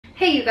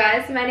Hey you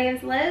guys, my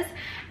name's Liz,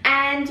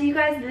 and you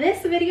guys,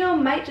 this video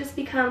might just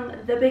become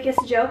the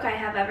biggest joke I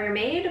have ever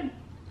made,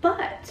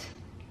 but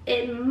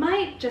it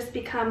might just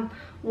become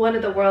one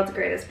of the world's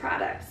greatest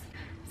products.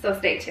 So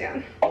stay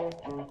tuned.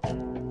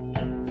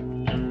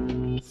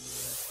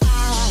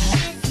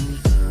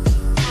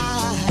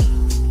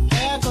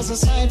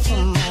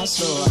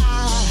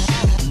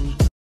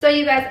 So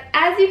you guys,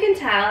 as you can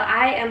tell,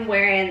 I am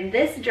wearing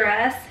this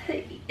dress.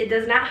 It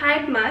does not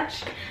hide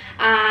much.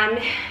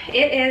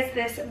 It is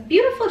this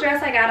beautiful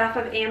dress I got off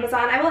of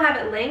Amazon. I will have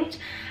it linked,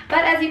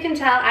 but as you can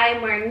tell, I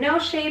am wearing no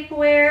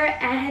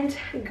shapewear, and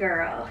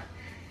girl,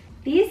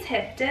 these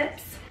hip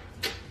dips.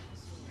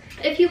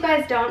 If you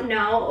guys don't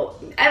know,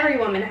 every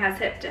woman has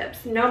hip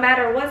dips. No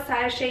matter what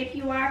size shape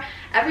you are,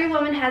 every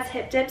woman has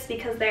hip dips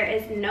because there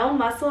is no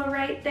muscle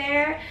right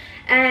there.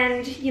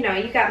 And you know,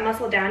 you got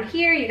muscle down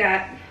here, you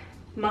got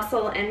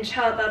muscle and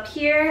chub up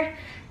here.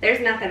 There's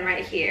nothing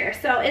right here.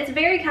 So it's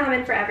very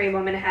common for every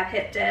woman to have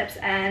hip dips,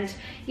 and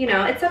you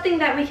know, it's something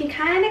that we can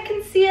kind of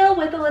conceal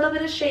with a little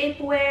bit of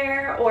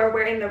shapewear or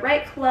wearing the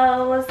right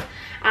clothes.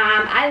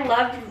 I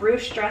love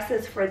ruche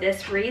dresses for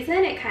this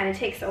reason. It kind of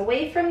takes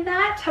away from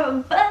that,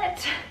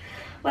 but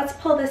let's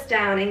pull this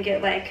down and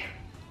get like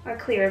a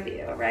clear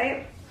view,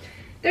 right?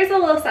 There's a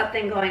little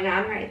something going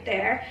on right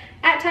there.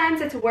 At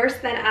times it's worse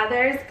than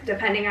others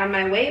depending on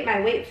my weight. My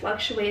weight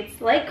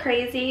fluctuates like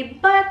crazy,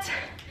 but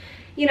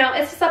you know,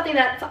 it's something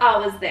that's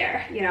always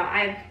there. You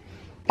know,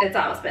 it's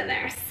always been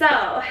there.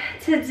 So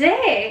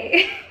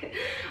today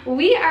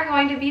we are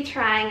going to be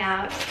trying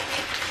out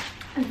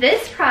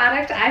this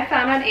product I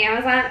found on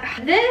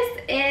Amazon. This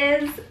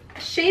is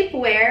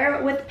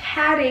shapewear with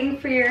padding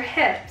for your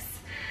hips.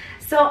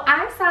 So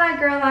I saw a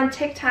girl on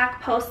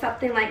TikTok post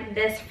something like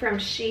this from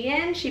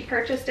Shein. She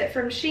purchased it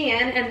from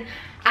Shein, and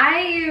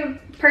I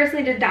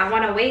personally did not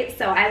want to wait,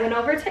 so I went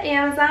over to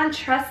Amazon,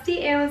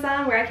 trusty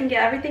Amazon, where I can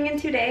get everything in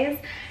 2 days,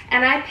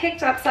 and I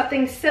picked up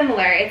something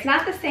similar. It's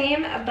not the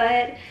same,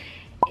 but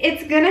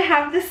it's gonna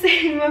have the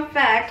same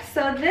effect.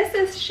 So this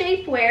is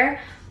shapewear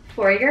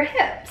for your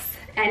hips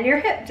and your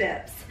hip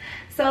dips.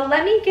 So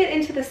let me get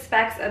into the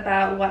specs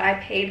about what I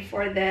paid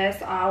for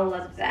this, all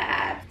of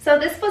that. So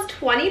this was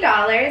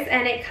 $20,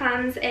 and it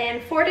comes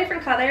in 4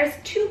 different colors,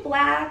 2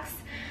 blacks,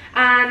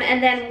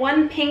 and then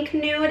 1 pink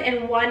nude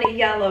and 1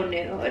 yellow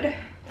nude.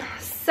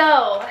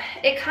 So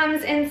it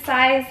comes in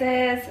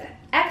sizes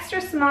extra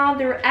small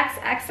through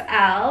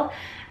XXL,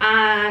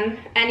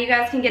 and you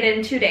guys can get it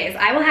in 2 days.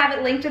 I will have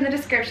it linked in the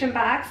description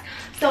box.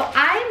 So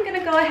I'm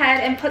gonna go ahead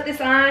and put this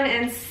on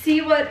and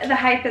see what the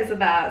hype is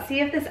about.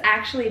 See if this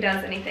actually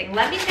does anything.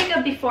 Let me take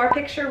a before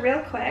picture real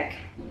quick.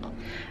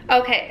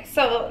 Okay,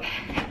 so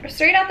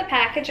straight out the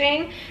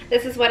packaging,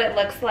 this is what it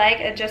looks like.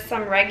 It's just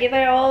some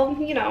regular old,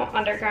 you know,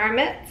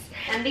 undergarments.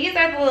 And these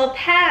are the little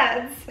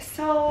pads.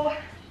 So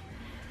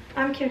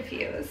I'm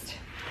confused.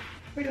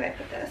 Where do I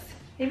put this?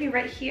 Maybe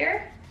right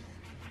here?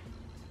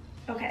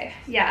 Okay,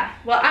 yeah.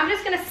 Well, I'm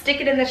just gonna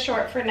stick it in the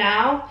short for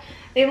now.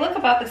 They look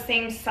about the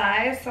same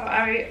size, so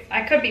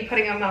I could be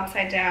putting them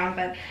upside down,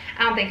 but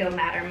I don't think it'll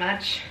matter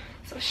much.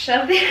 So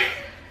shove it.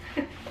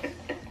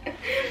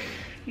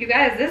 You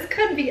guys, this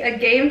could be a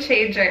game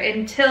changer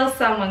until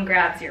someone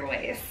grabs your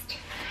waist.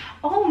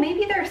 Oh,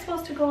 maybe they're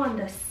supposed to go on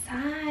the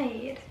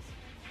side.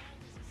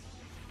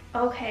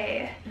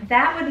 Okay,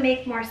 that would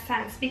make more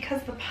sense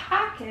because the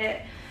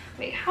pocket,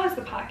 wait, how is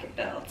the pocket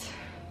built?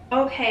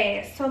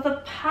 Okay, so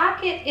the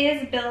pocket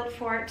is built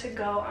for it to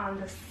go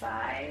on the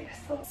side.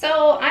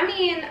 So I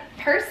mean,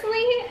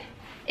 personally,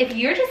 if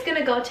you're just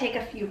gonna go take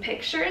a few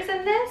pictures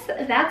in this,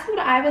 that's what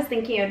I was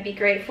thinking it would be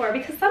great for,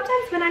 because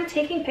sometimes when I'm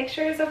taking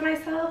pictures of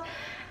myself,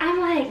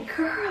 I'm like,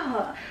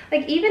 girl,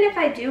 like even if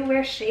I do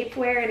wear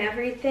shapewear and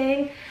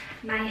everything,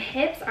 my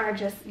hips are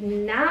just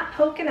not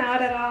poking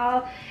out at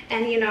all,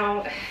 and you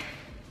know,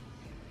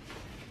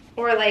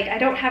 or like I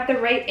don't have the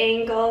right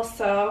angle,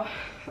 so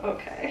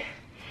okay.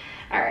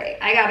 All right,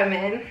 I got them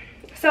in.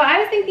 So I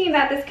was thinking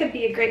that this could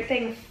be a great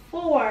thing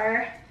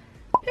for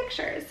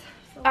pictures.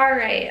 All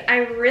right, I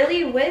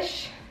really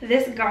wish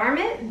this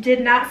garment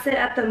did not sit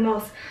at the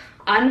most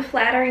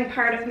unflattering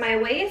part of my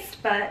waist,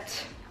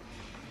 but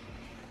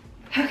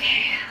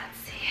okay, let's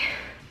see.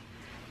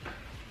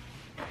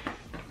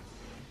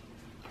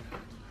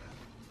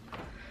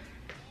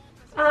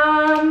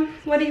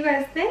 What do you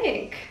guys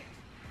think?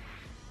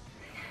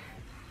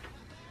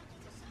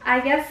 I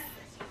guess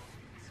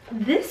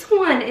this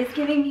one is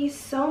giving me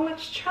so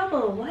much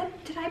trouble.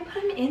 What, did I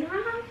put them in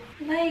wrong?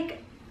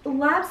 Like,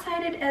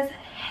 lopsided as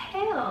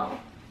hell.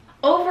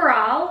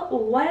 Overall,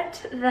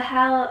 what the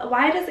hell,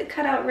 why does it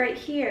cut out right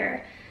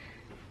here?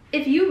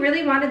 If you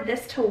really wanted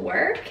this to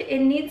work, it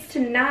needs to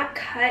not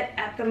cut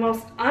at the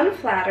most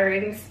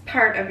unflattering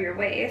part of your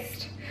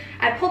waist.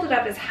 I pulled it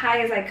up as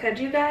high as I could,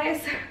 you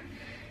guys.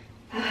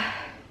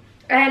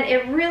 And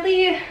it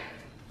really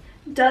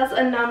does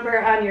a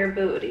number on your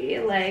booty.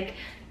 Like,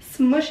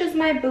 smushes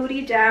my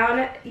booty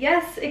down.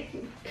 Yes, it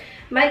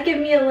might give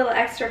me a little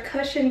extra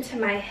cushion to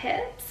my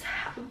hips,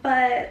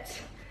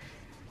 but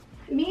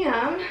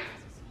ma'am,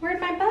 where'd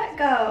my butt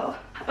go?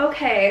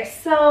 Okay,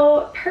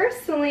 so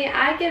personally,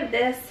 I give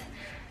this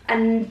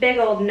a big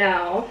old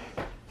no,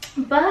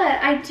 but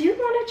I do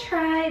want to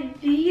try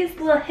these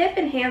little hip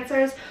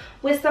enhancers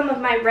with some of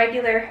my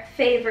regular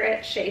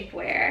favorite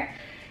shapewear.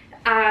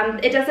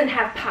 It doesn't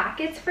have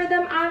pockets for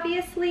them,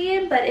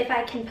 obviously, but if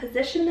I can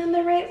position them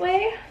the right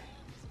way,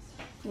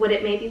 would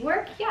it maybe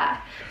work? Yeah.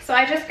 So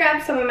I just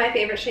grabbed some of my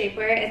favorite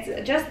shapewear.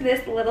 It's just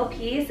this little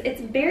piece.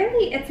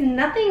 It's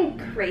nothing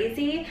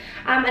crazy.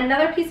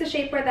 Another piece of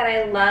shapewear that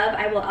I love,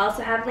 I will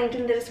also have linked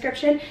in the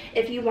description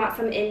if you want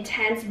some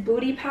intense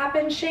booty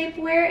poppin'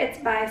 shapewear. It's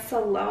by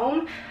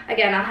Salome.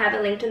 Again, I'll have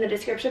it linked in the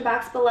description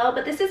box below,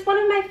 but this is one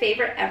of my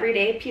favorite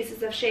everyday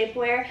pieces of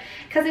shapewear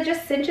because it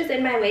just cinches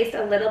in my waist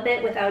a little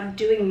bit without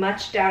doing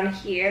much down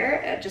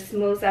here. It just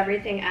smooths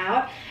everything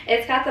out.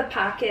 It's got the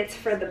pockets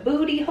for the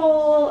booty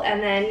hole and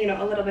then, you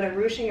know, a little bit of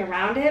ruching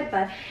around it,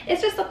 but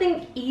it's just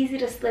something easy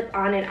to slip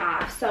on and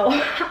off. So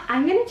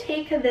I'm gonna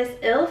take this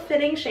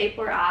ill-fitting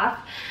shapewear off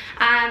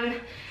and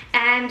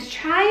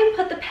try and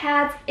put the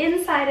pads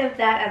inside of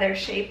that other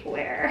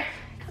shapewear.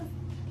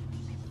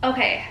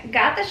 Okay,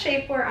 got the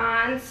shapewear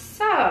on,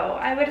 so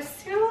I would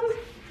assume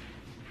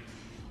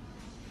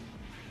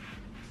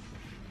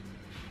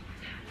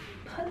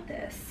put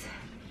this.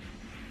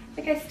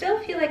 Like, I still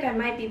feel like I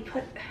might be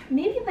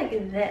maybe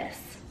like this.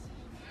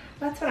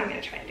 That's what I'm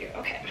gonna try and do.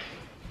 Okay.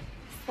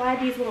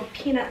 Slide these little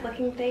peanut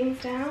looking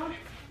things down.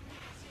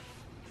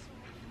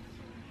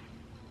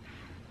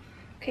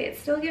 Okay,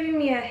 it's still giving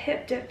me a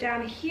hip dip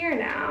down here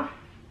now.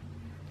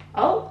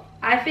 Oh,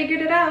 I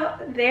figured it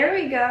out. There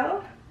we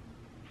go.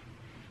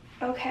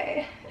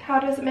 Okay, how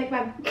does it make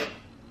my...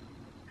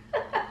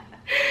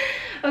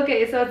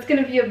 Okay, so it's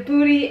gonna be a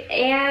booty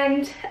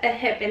and a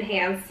hip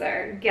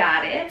enhancer.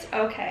 Got it,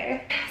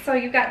 okay. So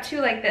you've got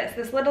two like this.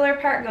 This littler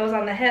part goes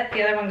on the hip,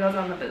 the other one goes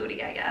on the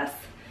booty, I guess.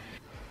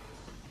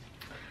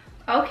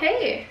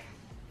 Okay.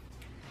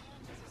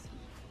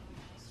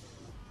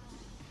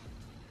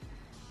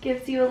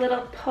 Gives you a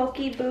little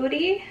pokey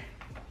booty.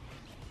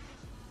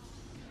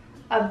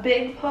 A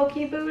big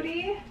pokey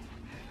booty.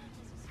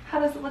 How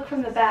does it look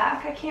from the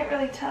back? I can't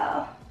really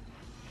tell.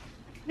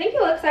 I think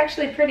it looks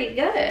actually pretty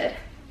good.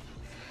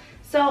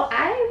 So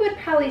I would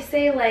probably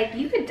say, like,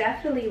 you could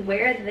definitely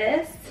wear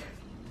this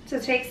to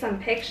take some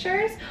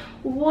pictures.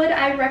 Would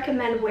I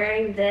recommend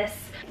wearing this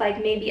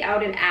like maybe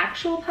out in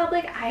actual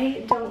public?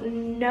 I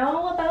don't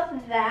know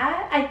about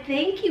that. I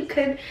think you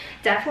could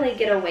definitely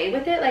get away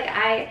with it.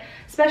 Like,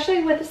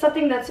 especially with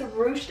something that's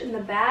ruched in the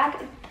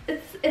back,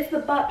 it's the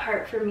butt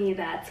part for me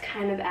that's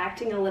kind of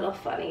acting a little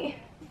funny.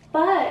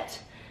 But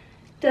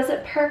does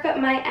it perk up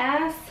my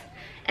ass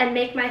and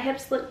make my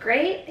hips look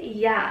great?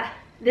 Yeah.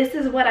 This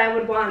is what I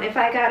would want if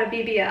I got a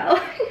BBL.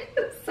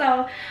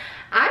 So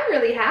I'm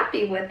really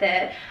happy with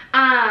it.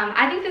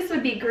 I think this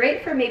would be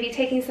great for maybe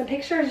taking some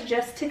pictures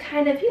just to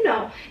kind of, you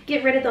know,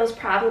 get rid of those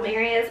problem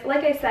areas.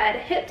 Like I said,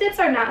 hip dips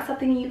are not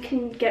something you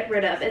can get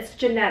rid of. It's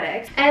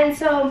genetics. And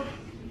so,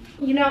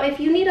 you know, if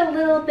you need a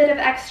little bit of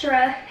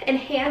extra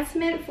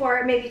enhancement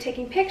for maybe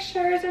taking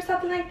pictures or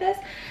something like this,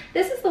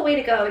 this is the way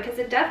to go because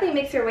it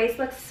definitely makes your waist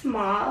look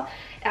small.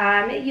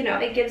 You know,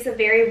 it gives a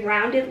very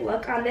rounded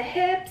look on the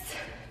hips.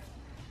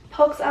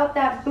 Pokes out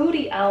that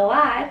booty a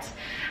lot.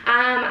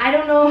 I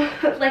don't know,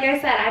 like I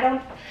said,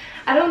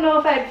 I don't know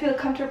if I'd feel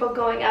comfortable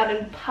going out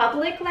in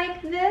public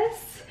like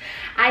this.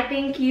 I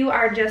think you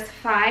are just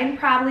fine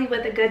probably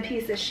with a good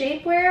piece of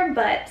shapewear,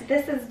 but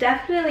this is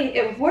definitely,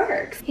 it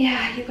works.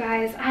 Yeah, you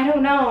guys, I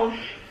don't know.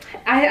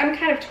 I'm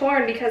kind of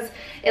torn because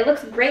it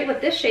looks great with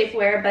this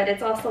shapewear, but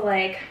it's also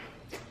like,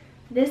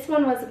 this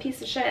one was a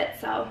piece of shit,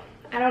 so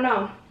I don't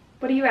know.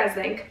 What do you guys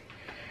think?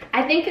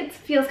 I think it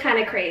feels kind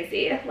of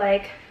crazy,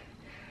 like,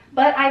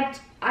 but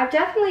I've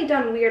definitely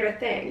done weirder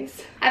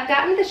things. I've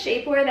gotten the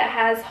shapewear that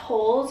has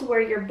holes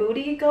where your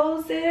booty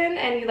goes in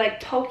and you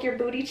like poke your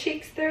booty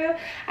cheeks through.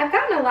 I've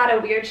gotten a lot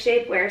of weird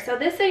shapewear, so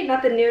this ain't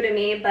nothing new to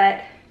me, but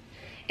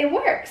it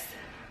works.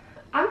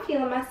 I'm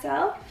feeling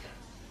myself.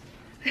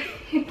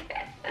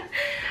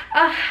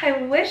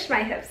 I wish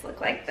my hips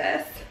looked like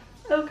this.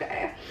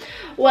 Okay.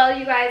 Well,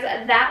 you guys,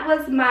 that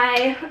was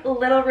my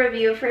little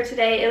review for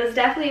today. It was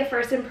definitely a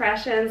first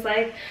impressions.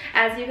 Like,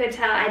 as you could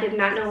tell, I did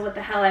not know what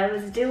the hell I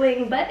was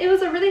doing, but it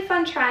was a really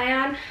fun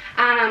try-on.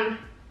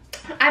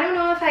 I don't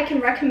know if I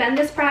can recommend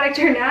this product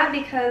or not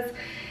because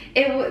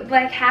it,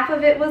 like, half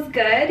of it was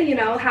good, you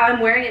know, how I'm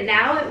wearing it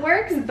now it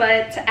works,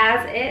 but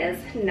as is,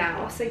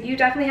 no. So you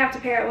definitely have to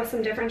pair it with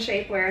some different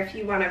shapewear if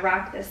you want to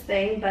rock this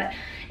thing, but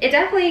it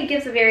definitely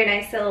gives a very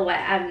nice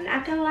silhouette. I'm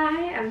not gonna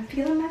lie, I'm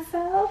feeling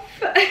myself.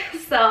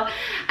 So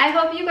I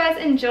hope you guys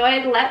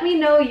enjoyed. Let me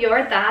know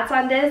your thoughts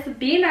on this.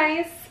 Be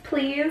nice,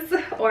 please,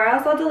 or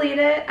else I'll delete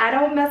it. I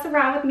don't mess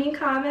around with mean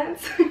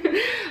comments.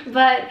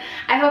 But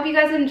I hope you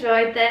guys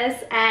enjoyed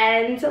this,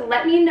 and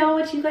let me know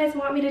what you guys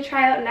want me to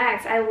try out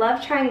next. I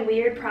love trying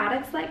weird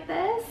products like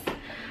this.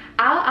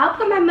 I'll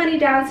put my money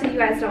down so you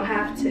guys don't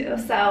have to.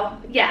 So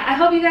yeah, I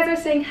hope you guys are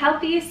staying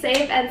healthy,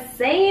 safe, and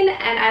sane,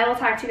 and I will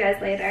talk to you guys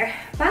later.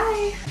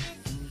 Bye.